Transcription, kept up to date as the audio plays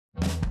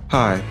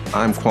Hi,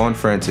 I'm Qiaun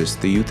Francis,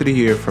 the Youth of the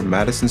Year from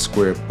Madison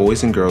Square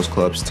Boys and Girls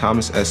Club's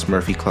Thomas S.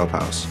 Murphy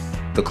Clubhouse.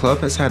 The club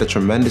has had a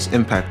tremendous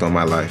impact on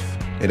my life.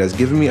 It has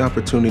given me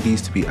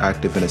opportunities to be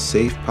active in a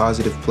safe,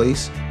 positive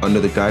place under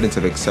the guidance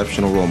of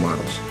exceptional role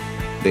models.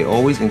 They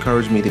always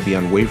encourage me to be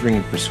unwavering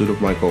in pursuit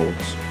of my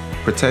goals.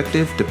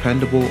 Protective,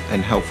 dependable,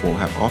 and helpful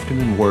have often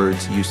been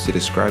words used to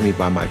describe me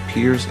by my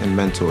peers and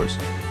mentors.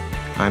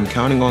 I am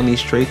counting on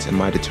these traits and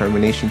my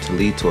determination to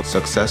lead to a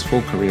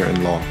successful career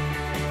in law.